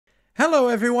Hello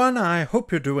everyone, I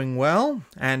hope you're doing well,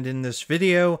 and in this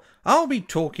video I'll be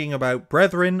talking about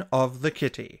Brethren of the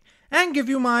Kitty, and give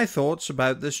you my thoughts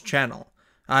about this channel.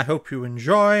 I hope you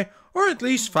enjoy, or at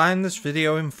least find this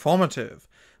video informative.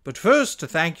 But first, to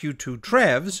thank you to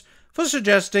Trevz for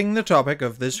suggesting the topic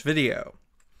of this video.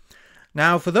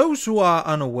 Now, for those who are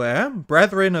unaware,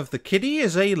 Brethren of the Kitty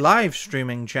is a live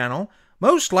streaming channel,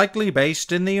 most likely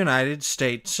based in the United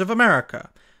States of America,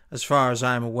 as far as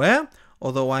I'm aware,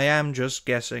 although I am just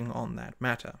guessing on that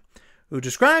matter, who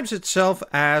describes itself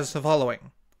as the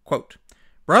following, quote,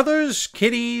 "Brothers,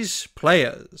 Kitties,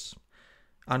 Players,"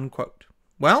 unquote.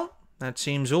 Well, that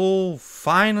seems all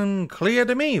fine and clear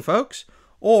to me, folks,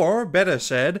 or, better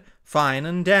said, fine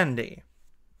and dandy.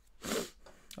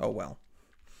 Oh well.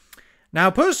 Now,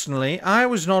 personally, I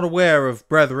was not aware of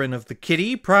Brethren of the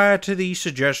Kitty prior to the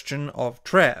suggestion of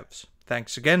Trevz.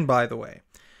 Thanks again, by the way.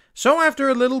 So after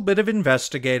a little bit of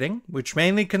investigating, which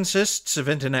mainly consists of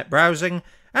internet browsing,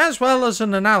 as well as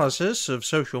an analysis of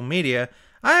social media,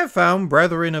 I have found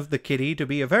Brethren of the Kitty to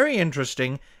be a very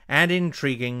interesting and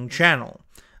intriguing channel.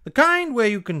 The kind where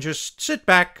you can just sit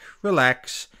back,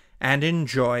 relax, and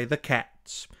enjoy the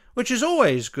cats. Which is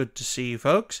always good to see,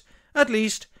 folks, at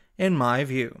least in my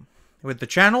view. With the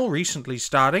channel recently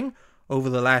starting, over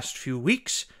the last few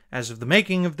weeks, as of the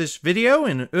making of this video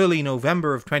in early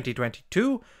November of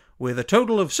 2022, with a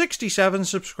total of 67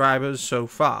 subscribers so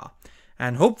far,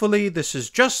 and hopefully this is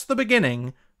just the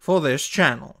beginning for this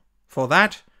channel. For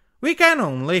that, we can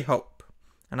only hope.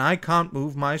 And I can't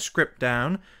move my script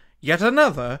down. Yet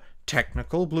another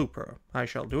technical blooper. I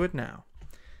shall do it now.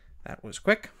 That was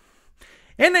quick.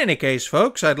 In any case,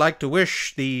 folks, I'd like to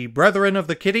wish the Brethren of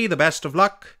the Kitty the best of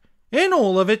luck in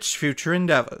all of its future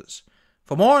endeavors.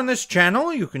 For more on this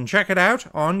channel, you can check it out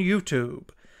on YouTube.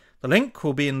 The link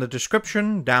will be in the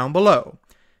description down below,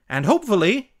 and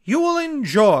hopefully you will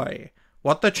enjoy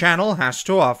what the channel has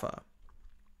to offer.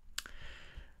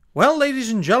 Well,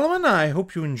 ladies and gentlemen, I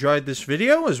hope you enjoyed this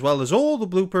video as well as all the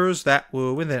bloopers that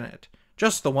were within it.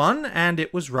 Just the one, and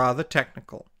it was rather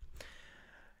technical.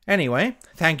 Anyway,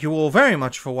 thank you all very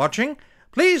much for watching.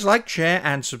 Please like, share,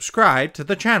 and subscribe to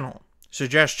the channel.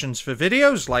 Suggestions for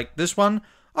videos like this one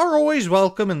are always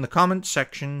welcome in the comments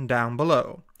section down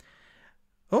below.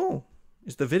 Oh,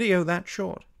 is the video that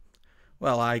short?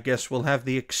 Well, I guess we'll have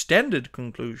the extended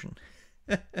conclusion.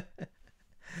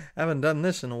 Haven't done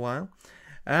this in a while.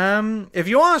 If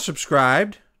you are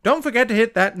subscribed, don't forget to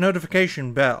hit that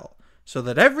notification bell, so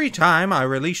that every time I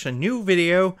release a new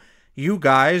video, you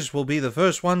guys will be the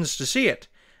first ones to see it.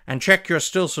 And check you're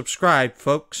still subscribed,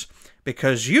 folks,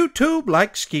 because YouTube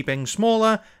likes keeping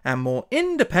smaller and more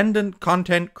independent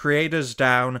content creators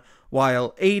down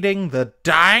while aiding the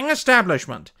dying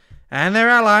establishment and their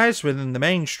allies within the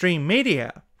mainstream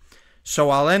media. So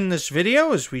I'll end this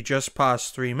video, as we just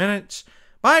passed 3 minutes,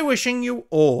 by wishing you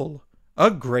all a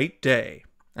great day.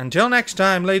 Until next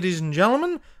time, ladies and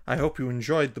gentlemen, I hope you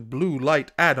enjoyed the blue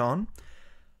light add-on.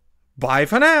 Bye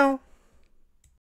for now.